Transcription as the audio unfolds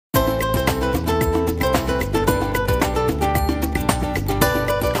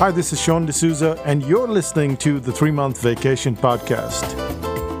Hi, this is Sean D'Souza, and you're listening to the 3-Month Vacation Podcast.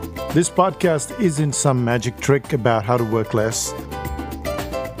 This podcast isn't some magic trick about how to work less.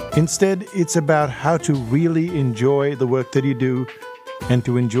 Instead, it's about how to really enjoy the work that you do and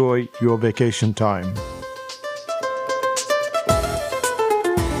to enjoy your vacation time.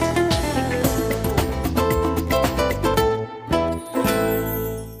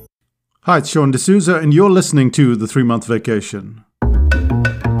 Hi, it's Sean D'Souza, and you're listening to the 3-Month Vacation.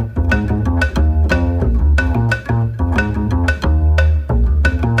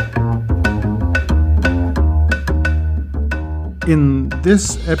 In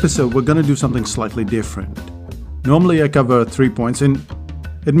this episode, we're going to do something slightly different. Normally, I cover 3 points, and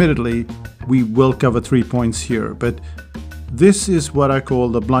admittedly, we will cover 3 points here, but this is what I call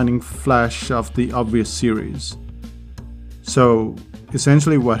the blinding flash of the obvious series. So,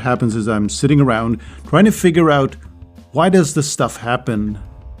 essentially what happens is I'm sitting around trying to figure out why does this stuff happen,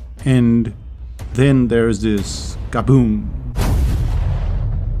 and then there's this kaboom.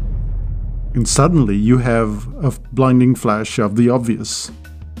 And suddenly you have a blinding flash of the obvious.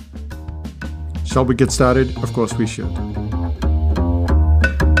 Shall we get started? Of course we should.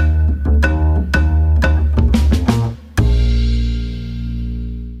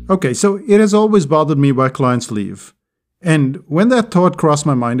 Okay, so it has always bothered me why clients leave. And when that thought crossed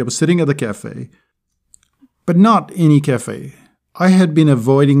my mind, I was sitting at the cafe. But not any cafe. I had been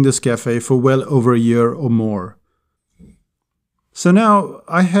avoiding this cafe for well over a year or more. So now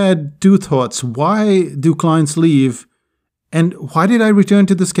I had two thoughts. Why do clients leave? And why did I return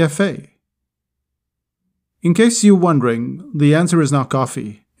to this cafe? In case you're wondering, the answer is now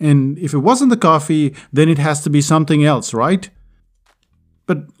coffee. And if it wasn't the coffee, then it has to be something else, right?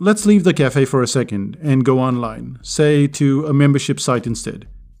 But let's leave the cafe for a second and go online, say to a membership site instead.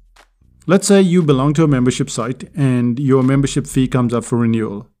 Let's say you belong to a membership site and your membership fee comes up for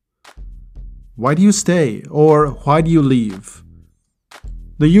renewal. Why do you stay, or why do you leave?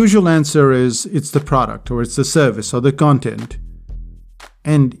 The usual answer is it's the product, or it's the service, or the content.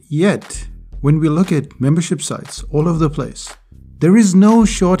 And yet, when we look at membership sites all over the place, there is no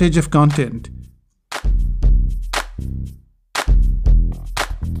shortage of content.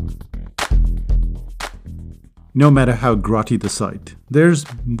 No matter how grotty the site, there's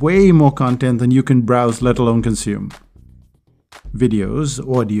way more content than you can browse, let alone consume. Videos,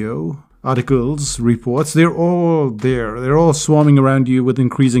 audio, articles, reports, they're all there. They're all swarming around you with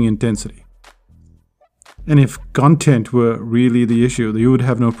increasing intensity. And if content were really the issue, you would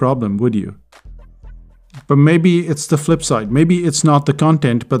have no problem, would you? But maybe it's the flip side. Maybe it's not the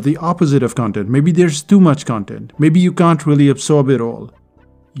content, but the opposite of content. Maybe there's too much content. Maybe you can't really absorb it all.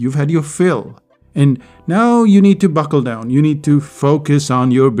 You've had your fill. And now you need to buckle down. You need to focus on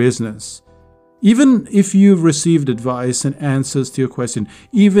your business. Even if you've received advice and answers to your question,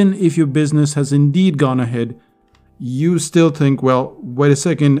 even if your business has indeed gone ahead, you still think, well, wait a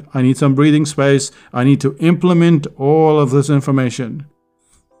second, I need some breathing space. I need to implement all of this information.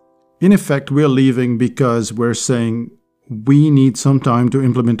 In effect, we're leaving because we're saying we need some time to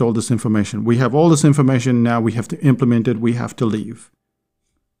implement all this information. We have all this information, now we have to implement it, we have to leave.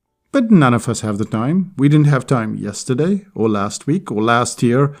 But none of us have the time. We didn't have time yesterday, or last week, or last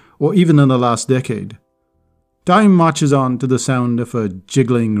year, or even in the last decade. Time marches on to the sound of a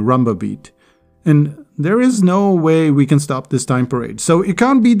jiggling rumba beat. And there is no way we can stop this time parade. So it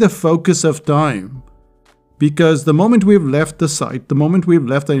can't be the focus of time. Because the moment we've left the site, the moment we've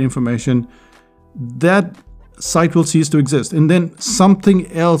left that information, that site will cease to exist. And then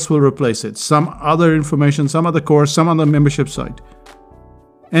something else will replace it. Some other information, some other course, some other membership site.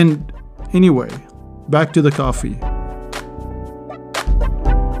 And anyway, back to the coffee.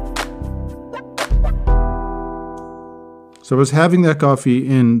 So I was having that coffee,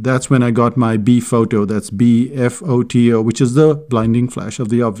 and that's when I got my B photo. That's BFOTO, which is the blinding flash of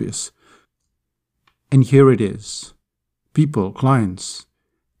the obvious. And here it is. People, clients,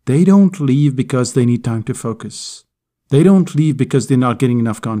 they don't leave because they need time to focus. They don't leave because they're not getting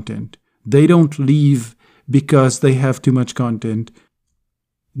enough content. They don't leave because they have too much content.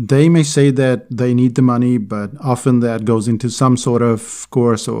 They may say that they need the money, but often that goes into some sort of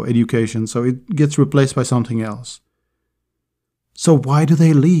course or education, so it gets replaced by something else. So why do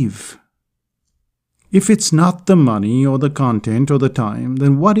they leave? If it's not the money or the content or the time,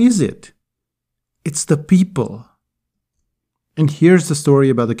 then what is it? It's the people. And here's the story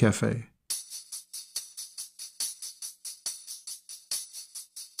about the cafe.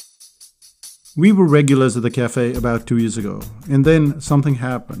 We were regulars at the cafe about 2 years ago, and then something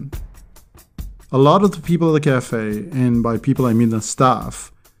happened. A lot of the people at the cafe, and by people I mean the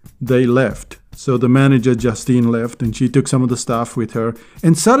staff, they left. So the manager, Justine, left and she took some of the staff with her.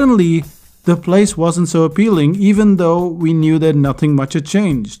 And suddenly, the place wasn't so appealing, even though we knew that nothing much had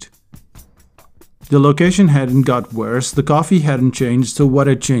changed. The location hadn't got worse, the coffee hadn't changed, so what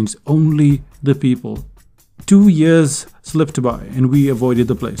had changed? Only the people. 2 years slipped by and we avoided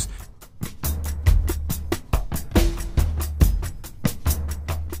the place.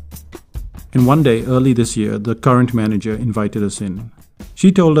 And one day, early this year, the current manager invited us in.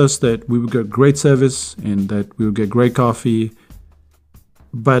 She told us that we would get great service and that we would get great coffee.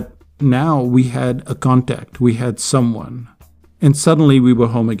 But now we had a contact, we had someone. And suddenly we were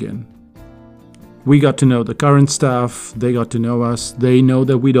home again. We got to know the current staff, they got to know us. They know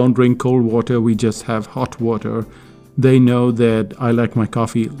that we don't drink cold water, we just have hot water. They know that I like my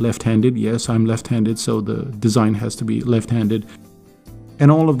coffee left-handed. Yes, I'm left-handed, so the design has to be left-handed.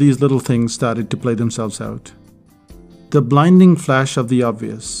 And all of these little things started to play themselves out. The blinding flash of the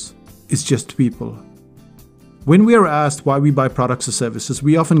obvious is just people. When we are asked why we buy products or services,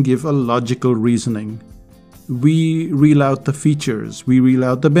 we often give a logical reasoning. We reel out the features, we reel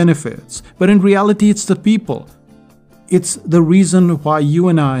out the benefits, but in reality it's the people. It's the reason why you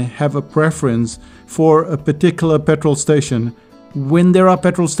and I have a preference for a particular petrol station when there are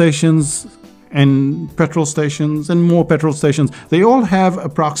petrol stations and more petrol stations. They all have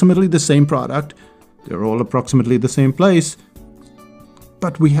approximately the same product. They're all approximately the same place.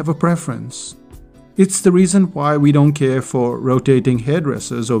 But we have a preference. It's the reason why we don't care for rotating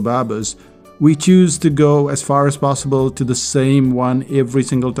hairdressers or barbers. We choose to go as far as possible to the same one every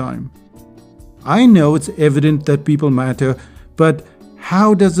single time. I know it's evident that people matter, but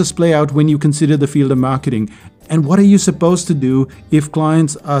how does this play out when you consider the field of marketing? And what are you supposed to do if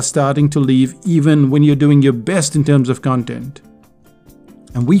clients are starting to leave even when you're doing your best in terms of content?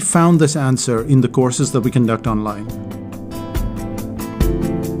 And we found this answer in the courses that we conduct online.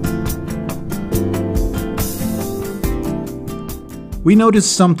 We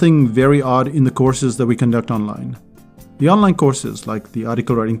noticed something very odd in the courses that we conduct online. The online courses, like the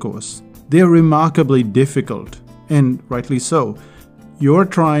article writing course, they're remarkably difficult, and rightly so. You're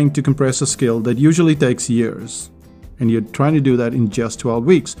trying to compress a skill that usually takes years, and you're trying to do that in just 12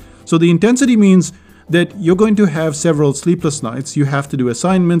 weeks. So the intensity means that you're going to have several sleepless nights, you have to do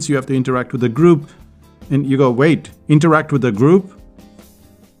assignments, you have to interact with a group, and you go, wait, interact with a group?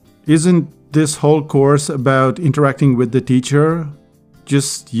 Isn't this whole course about interacting with the teacher?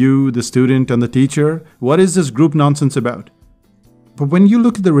 Just you, the student, and the teacher? What is this group nonsense about? But when you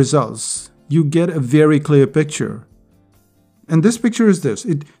look at the results, you get a very clear picture. And this picture is this.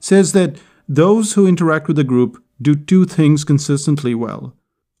 It says that those who interact with the group do two things consistently well.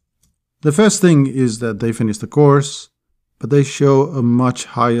 The first thing is that they finish the course, but they show a much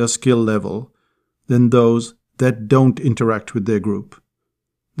higher skill level than those that don't interact with their group.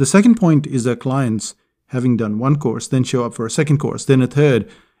 The second point is that clients, having done one course, then show up for a second course, then a third,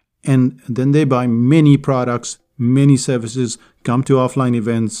 and then they buy many products, many services, come to offline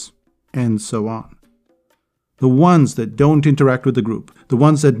events, and so on. The ones that don't interact with the group, the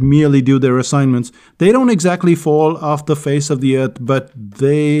ones that merely do their assignments, they don't exactly fall off the face of the earth, but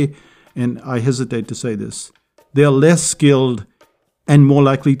they, and I hesitate to say this, they are less skilled and more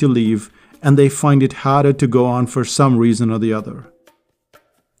likely to leave, and they find it harder to go on for some reason or the other.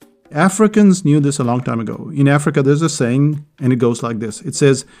 Africans knew this a long time ago. In Africa, there's a saying, and it goes like this. It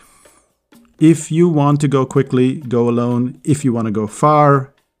says, if you want to go quickly, go alone. If you want to go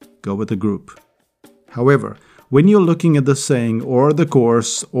far, go with a group. However, when you're looking at the saying or the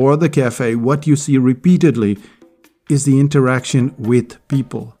course or the cafe, what you see repeatedly is the interaction with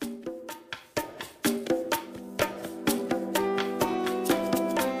people.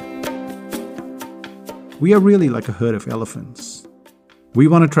 We are really like a herd of elephants. We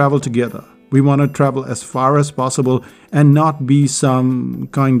want to travel together. We want to travel as far as possible and not be some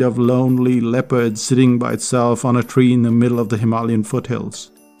kind of lonely leopard sitting by itself on a tree in the middle of the Himalayan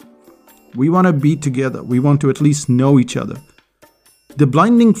foothills. We want to be together. We want to at least know each other. The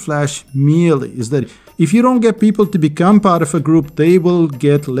blinding flash merely is that if you don't get people to become part of a group, they will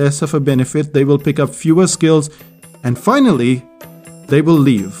get less of a benefit, they will pick up fewer skills, and finally, they will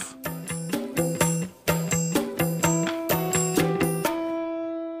leave.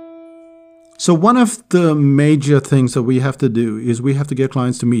 So one of the major things that we have to do is we have to get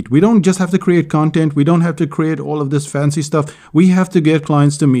clients to meet. We don't just have to create content. We don't have to create all of this fancy stuff. We have to get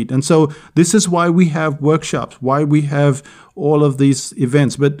clients to meet. And so this is why we have workshops, why we have all of these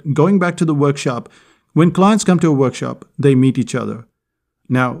events. But going back to the workshop, when clients come to a workshop, they meet each other.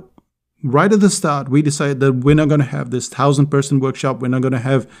 Now, right at the start, we decided that we're not going to have this 1,000-person workshop. We're not going to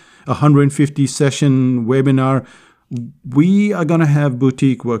have a 150-session webinar. We are going to have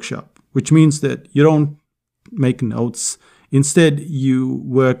boutique workshop. which means that you don't make notes. Instead, you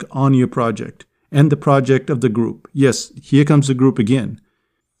work on your project and the project of the group. Yes, here comes the group again.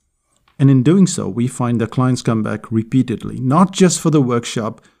 And in doing so, we find that clients come back repeatedly, not just for the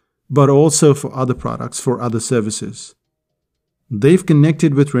workshop, but also for other products, for other services. They've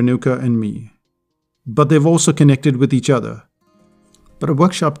connected with Renuka and me, but they've also connected with each other. But a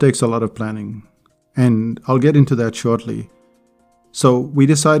workshop takes a lot of planning, and I'll get into that shortly. So we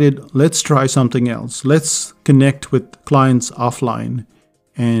decided, let's try something else. Let's connect with clients offline,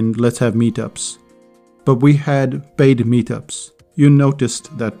 and let's have meetups. But we had paid meetups. You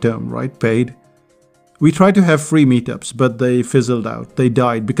noticed that term, right? Paid. We tried to have free meetups, but they fizzled out. They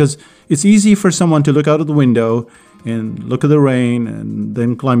died because it's easy for someone to look out of the window and look at the rain and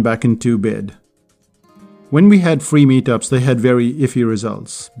then climb back into bed. When we had free meetups, they had very iffy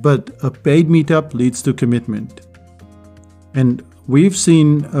results. But a paid meetup leads to commitment. And we've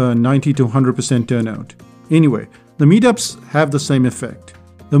seen a 90 to 100% turnout. Anyway, the meetups have the same effect.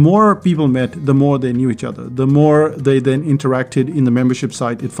 The more people met, the more they knew each other. The more they then interacted in the membership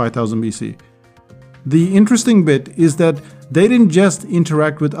site at 5000 BC. The interesting bit is that they didn't just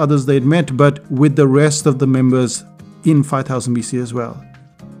interact with others they'd met, but with the rest of the members in 5000 BC as well.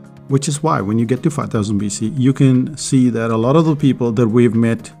 Which is why when you get to 5000 BC, you can see that a lot of the people that we've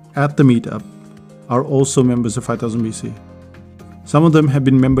met at the meetup are also members of 5000 BC. Some of them have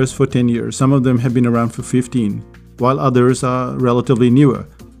been members for 10 years, some of them have been around for 15, while others are relatively newer.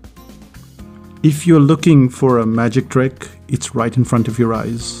 If you're looking for a magic trick, it's right in front of your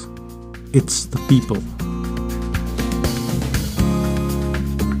eyes. It's the people.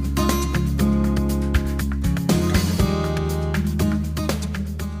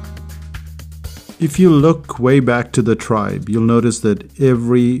 If you look way back to the tribe, you'll notice that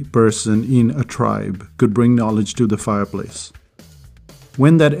every person in a tribe could bring knowledge to the fireplace.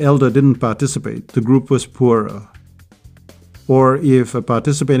 When that elder didn't participate, the group was poorer. Or if a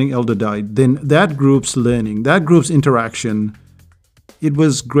participating elder died, then that group's learning, that group's interaction, it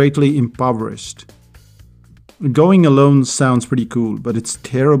was greatly impoverished. Going alone sounds pretty cool, but it's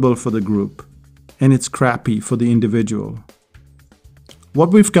terrible for the group, and it's crappy for the individual.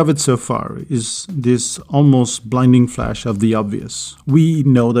 What we've covered so far is this almost blinding flash of the obvious. We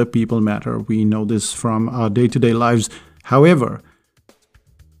know that people matter. We know this from our day-to-day lives. However,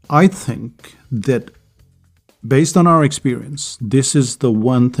 I think that based on our experience, this is the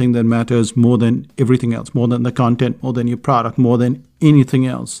one thing that matters more than everything else, more than the content, more than your product, more than anything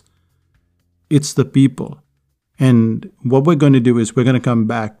else. It's the people. And what we're going to do is we're going to come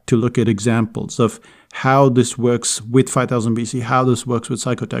back to look at examples of how this works with 5000 BC, how this works with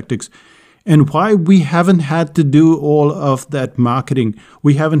psychotactics, and why we haven't had to do all of that marketing.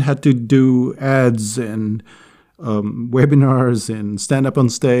 We haven't had to do ads and webinars and stand up on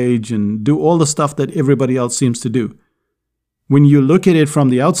stage and do all the stuff that everybody else seems to do. When you look at it from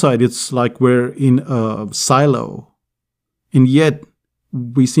the outside, it's like we're in a silo. And yet,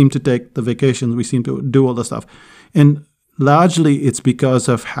 we seem to take the vacations, we seem to do all the stuff. And largely, it's because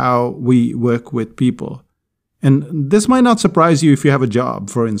of how we work with people. And this might not surprise you if you have a job,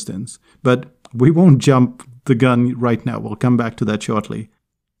 for instance, but we won't jump the gun right now. We'll come back to that shortly.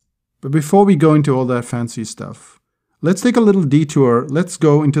 But before we go into all that fancy stuff, let's take a little detour. Let's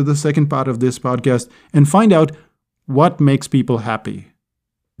go into the second part of this podcast and find out what makes people happy.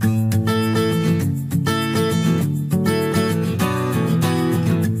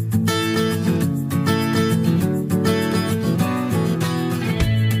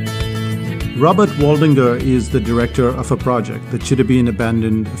 Robert Waldinger is the director of a project that should have been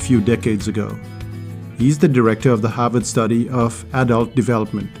abandoned a few decades ago. He's the director of the Harvard study of adult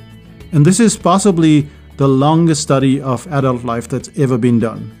development. And this is possibly the longest study of adult life that's ever been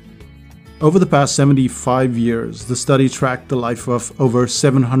done. Over the past 75 years, the study tracked the life of over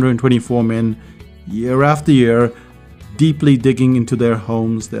 724 men, year after year, deeply digging into their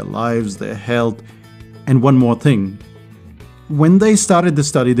homes, their lives, their health, and one more thing. When they started the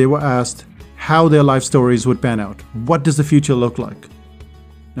study, they were asked how their life stories would pan out. What does the future look like?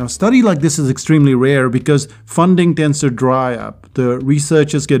 Now, a study like this is extremely rare because funding tends to dry up, the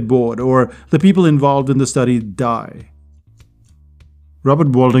researchers get bored, or the people involved in the study die. Robert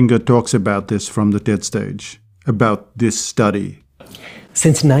Waldinger talks about this from the TED stage, about this study.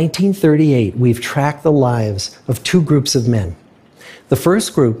 Since 1938, we've tracked the lives of two groups of men. The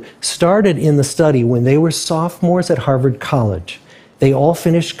first group started in the study when they were sophomores at Harvard College. They all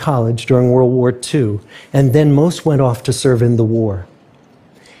finished college during World War II, and then most went off to serve in the war.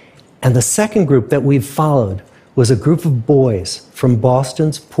 And the second group that we've followed was a group of boys from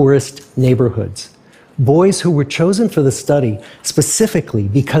Boston's poorest neighborhoods. Boys who were chosen for the study specifically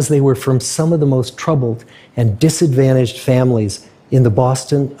because they were from some of the most troubled and disadvantaged families in the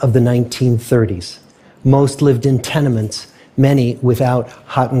Boston of the 1930s. Most lived in tenements, many without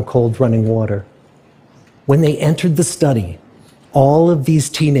hot and cold running water. When they entered the study, all of these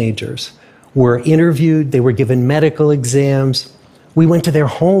teenagers were interviewed, they were given medical exams. We went to their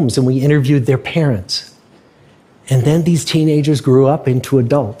homes and we interviewed their parents. And then these teenagers grew up into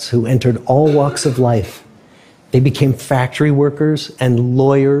adults who entered all walks of life. They became factory workers and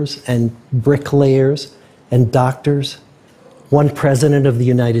lawyers and bricklayers and doctors. One president of the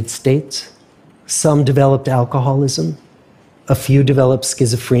United States. Some developed alcoholism. A few developed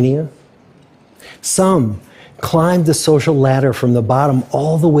schizophrenia. Some climbed the social ladder from the bottom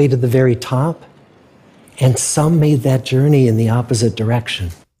all the way to the very top. And some made that journey in the opposite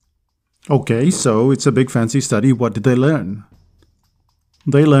direction. Okay, so it's a big fancy study. What did they learn?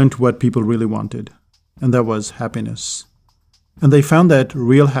 They learned what people really wanted, and that was happiness. And they found that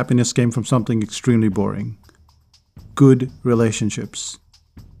real happiness came from something extremely boring. Good relationships.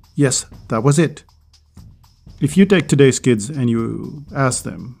 Yes, that was it. If you take today's kids and you ask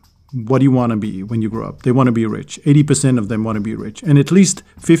them, what do you want to be when you grow up? They want to be rich. 80% of them want to be rich. And at least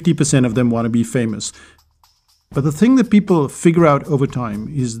 50% of them want to be famous. But the thing that people figure out over time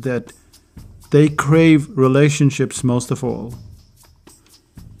is that they crave relationships most of all.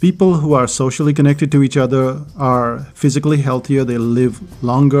 People who are socially connected to each other are physically healthier, they live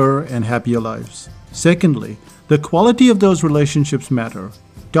longer and happier lives. Secondly, the quality of those relationships matter.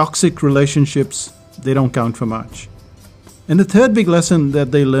 Toxic relationships, they don't count for much. And the third big lesson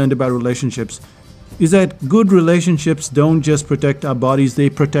that they learned about relationships is that good relationships don't just protect our bodies, they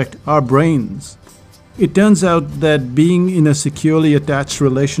protect our brains. It turns out that being in a securely attached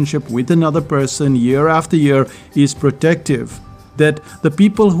relationship with another person year after year is protective. That the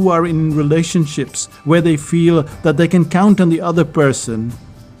people who are in relationships where they feel that they can count on the other person,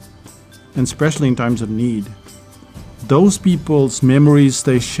 and especially in times of need, those people's memories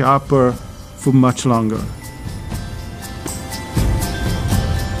stay sharper for much longer.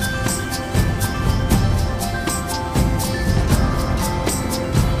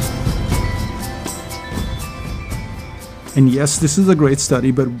 And yes, this is a great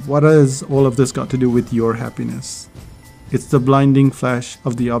study, but what has all of this got to do with your happiness? It's the blinding flash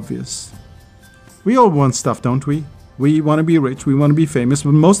of the obvious. We all want stuff, don't we? We want to be rich, we want to be famous,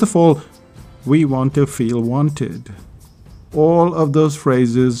 but most of all, we want to feel wanted. All of those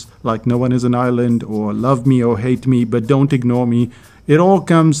phrases like no one is an island or love me or hate me, but don't ignore me, it all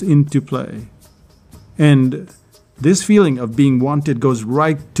comes into play. And this feeling of being wanted goes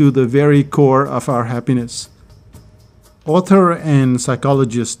right to the very core of our happiness. Author and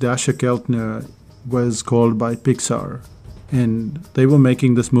psychologist Dasha Keltner was called by Pixar, and they were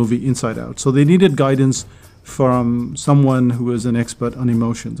making this movie Inside Out. So they needed guidance from someone who was an expert on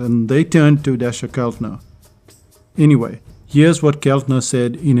emotions, and they turned to Dasha Keltner. Anyway, here's what Keltner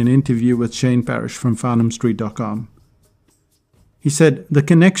said in an interview with Shane Parrish from FarnhamStreet.com. He said, the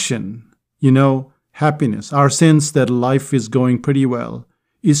connection, happiness, our sense that life is going pretty well,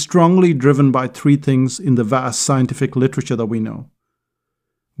 is strongly driven by three things in the vast scientific literature that we know.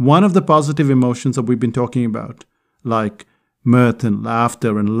 One of the positive emotions that we've been talking about, like mirth and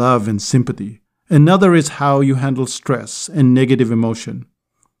laughter and love and sympathy. Another is how you handle stress and negative emotion.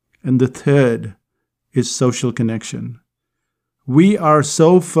 And the third is social connection. We are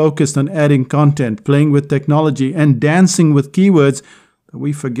so focused on adding content, playing with technology, and dancing with keywords that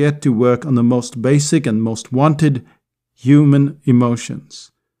we forget to work on the most basic and most wanted human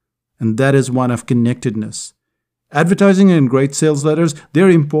emotions. And that is one of connectedness. Advertising and great sales letters,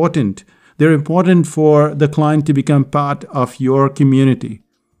 they're important. They're important for the client to become part of your community.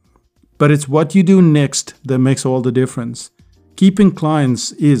 But it's what you do next that makes all the difference. Keeping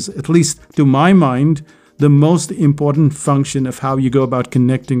clients is, at least to my mind, the most important function of how you go about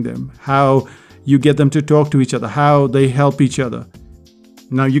connecting them, how you get them to talk to each other, how they help each other.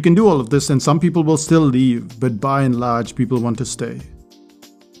 Now, you can do all of this and some people will still leave, but by and large, people want to stay.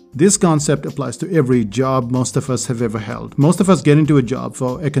 This concept applies to every job most of us have ever held. Most of us get into a job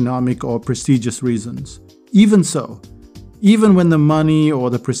for economic or prestigious reasons. Even so, even when the money or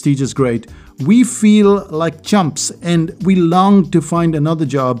the prestige is great, we feel like chumps and we long to find another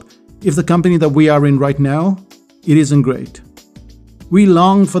job if the company that we are in right now, it isn't great. We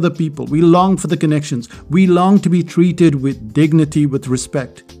long for the people, we long for the connections, we long to be treated with dignity, with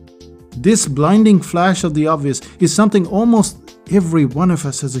respect. This blinding flash of the obvious is something almost every one of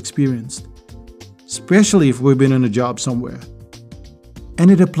us has experienced, especially if we've been in a job somewhere. And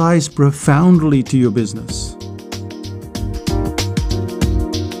it applies profoundly to your business.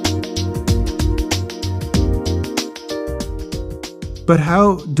 But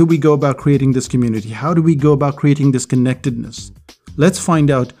how do we go about creating this community? How do we go about creating this connectedness? Let's find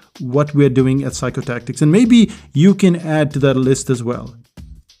out what we're doing at Psychotactics, and maybe you can add to that list as well.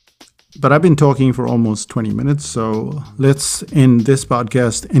 But I've been talking for almost 20 minutes, so let's end this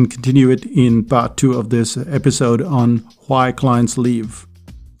podcast and continue it in part 2 of this episode on why clients leave.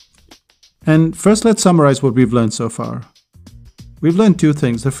 And first, let's summarize what we've learned so far. We've learned 2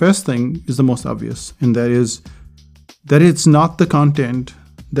 things. The first thing is the most obvious, and that is that it's not the content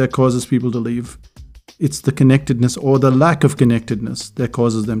that causes people to leave. It's the connectedness or the lack of connectedness that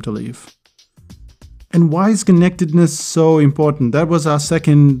causes them to leave. And why is connectedness so important? That was our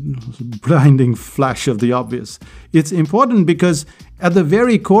second blinding flash of the obvious. It's important because at the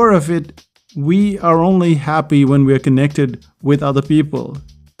very core of it, we are only happy when we're connected with other people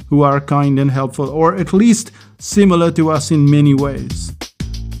who are kind and helpful, or at least similar to us in many ways.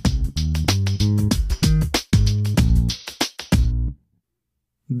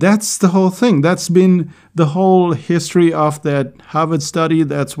 That's the whole thing. That's been the whole history of that Harvard study.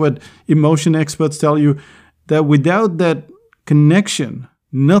 That's what emotion experts tell you, that without that connection,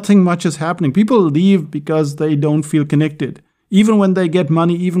 nothing much is happening. People leave because they don't feel connected. Even when they get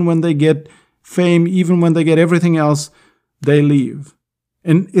money, even when they get fame, even when they get everything else, they leave.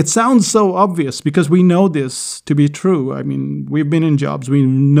 And it sounds so obvious because we know this to be true. I mean, we've been in jobs. We've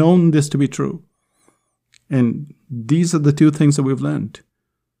known this to be true. And these are the 2 things that we've learned.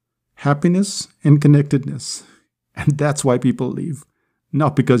 Happiness and connectedness. And that's why people leave.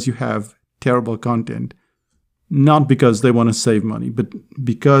 Not because you have terrible content. Not because they want to save money, but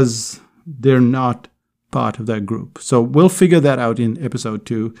because they're not part of that group. So we'll figure that out in episode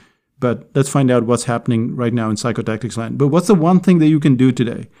 2. But let's find out what's happening right now in Psychotactics land. But what's the one thing that you can do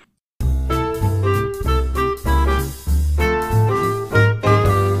today?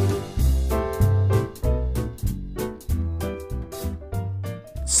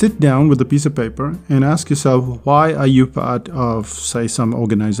 Sit down with a piece of paper and ask yourself, why are you part of, say, some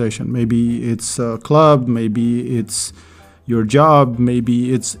organization? Maybe it's a club, maybe it's your job,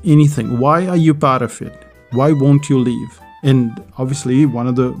 maybe it's anything. Why are you part of it? Why won't you leave? And obviously, one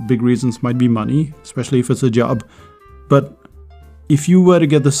of the big reasons might be money, especially if it's a job. But if you were to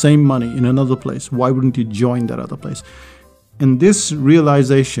get the same money in another place, why wouldn't you join that other place? And this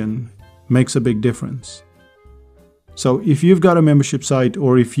realization makes a big difference. So if you've got a membership site,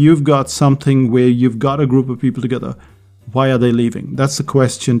 or if you've got something where you've got a group of people together, why are they leaving? That's the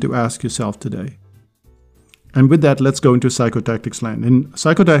question to ask yourself today. And with that, let's go into Psychotactics land. And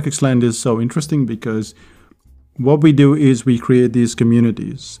Psychotactics land is so interesting because what we do is we create these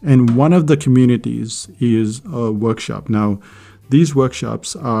communities. And one of the communities is a workshop. Now, these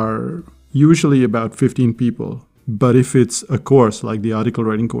workshops are usually about 15 people. But if it's a course like the article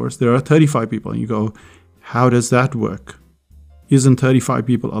writing course, there are 35 people. And you go, how does that work? Isn't 35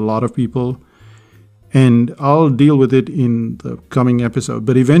 people a lot of people? And I'll deal with it in the coming episode.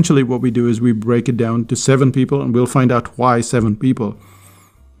 But eventually what we do is we break it down to 7 people, and we'll find out why 7 people.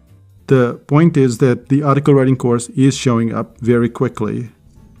 The point is that the article writing course is showing up very quickly.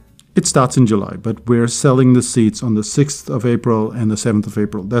 It starts in July, but we're selling the seats on the 6th of April and the 7th of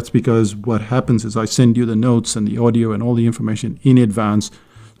April. That's because what happens is I send you the notes and the audio and all the information in advance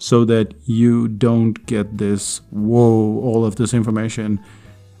so that you don't get this, whoa, all of this information.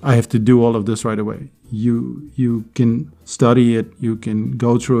 I have to do all of this right away. You can study it, you can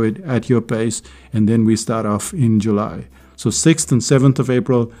go through it at your pace, and then we start off in July. So 6th and 7th of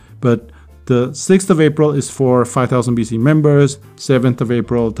April, but the 6th of April is for 5000 BC members, 7th of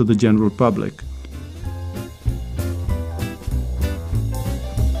April to the general public.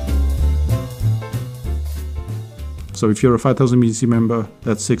 So if you're a 5000 BC member,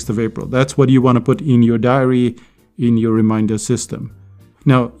 that's 6th of April. That's what you want to put in your diary, in your reminder system.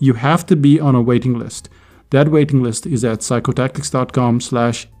 Now, you have to be on a waiting list. That waiting list is at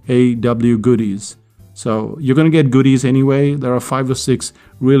psychotactics.com/awgoodies. So you're going to get goodies anyway. There are 5 or 6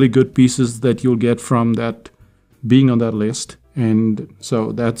 really good pieces that you'll get from that, being on that list. And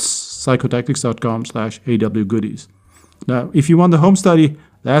so that's psychotactics.com/awgoodies. Now, if you want the home study,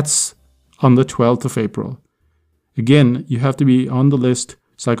 that's on the 12th of April. Again, you have to be on the list,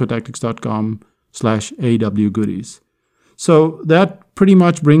 psychotactics.com/awgoodies. So that pretty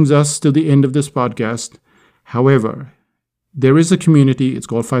much brings us to the end of this podcast. However, there is a community. It's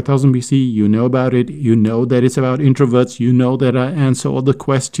called 5000 BC. You know about it. You know that it's about introverts. You know that I answer all the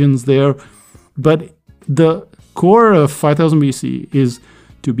questions there. But the core of 5000 BC is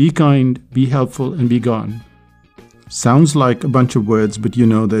to be kind, be helpful, and be gone. Sounds like a bunch of words, but you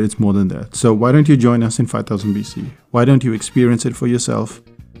know that it's more than that. So why don't you join us in 5000 BC? Why don't you experience it for yourself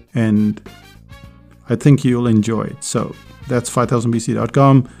and I think you'll enjoy it. So that's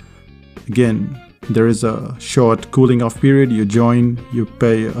 5000bc.com. Again, there is a short cooling off period. You join, you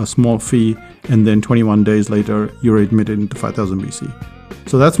pay a small fee, and then 21 days later, you're admitted into 5000bc.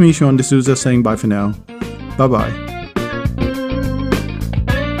 So that's me, Sean D'Souza, saying bye for now. Bye-bye.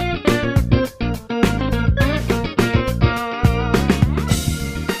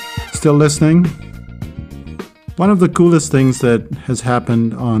 Still listening? One of the coolest things that has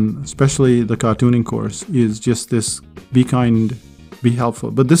happened on especially the cartooning course is just this be kind, be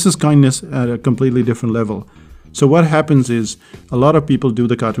helpful. But this is kindness at a completely different level. So what happens is a lot of people do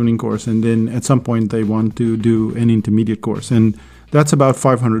the cartooning course and then at some point they want to do an intermediate course. And that's about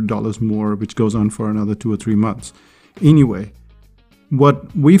 $500 more, which goes on for another 2 or 3 months. Anyway,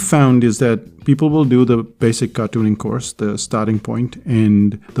 what we found is that people will do the basic cartooning course, the starting point,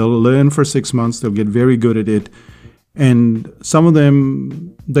 and they'll learn for 6 months. They'll get very good at it. And some of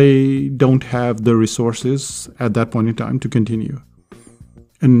them, they don't have the resources at that point in time to continue.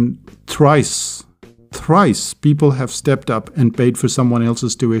 And thrice people have stepped up and paid for someone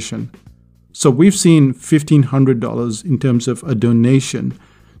else's tuition. So we've seen $1,500 in terms of a donation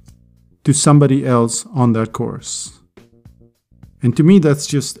to somebody else on that course. And to me, that's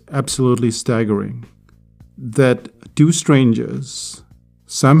just absolutely staggering that two strangers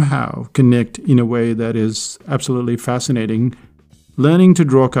somehow connect in a way that is absolutely fascinating, learning to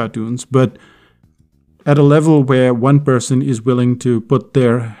draw cartoons, but at a level where one person is willing to put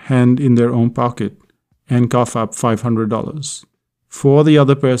their hand in their own pocket and cough up $500 for the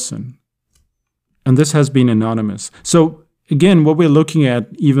other person. And this has been anonymous. So again, what we're looking at,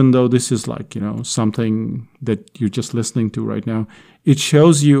 even though this is like, something that you're just listening to right now, it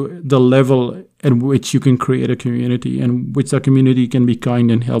shows you the level at which you can create a community and which the community can be kind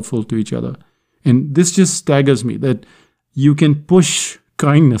and helpful to each other. And this just staggers me that you can push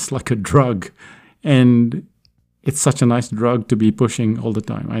kindness like a drug. And it's such a nice drug to be pushing all the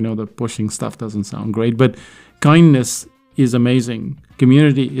time. I know the pushing stuff doesn't sound great, but kindness is amazing.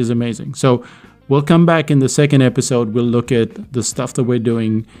 Community is amazing. So we'll come back in the second episode. We'll look at the stuff that we're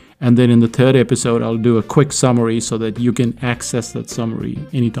doing. And then in the third episode, I'll do a quick summary so that you can access that summary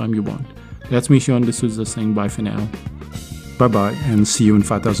anytime you want. That's me, Sean D'Souza, saying bye for now. Bye-bye, and see you in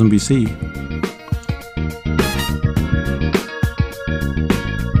 5000 BC.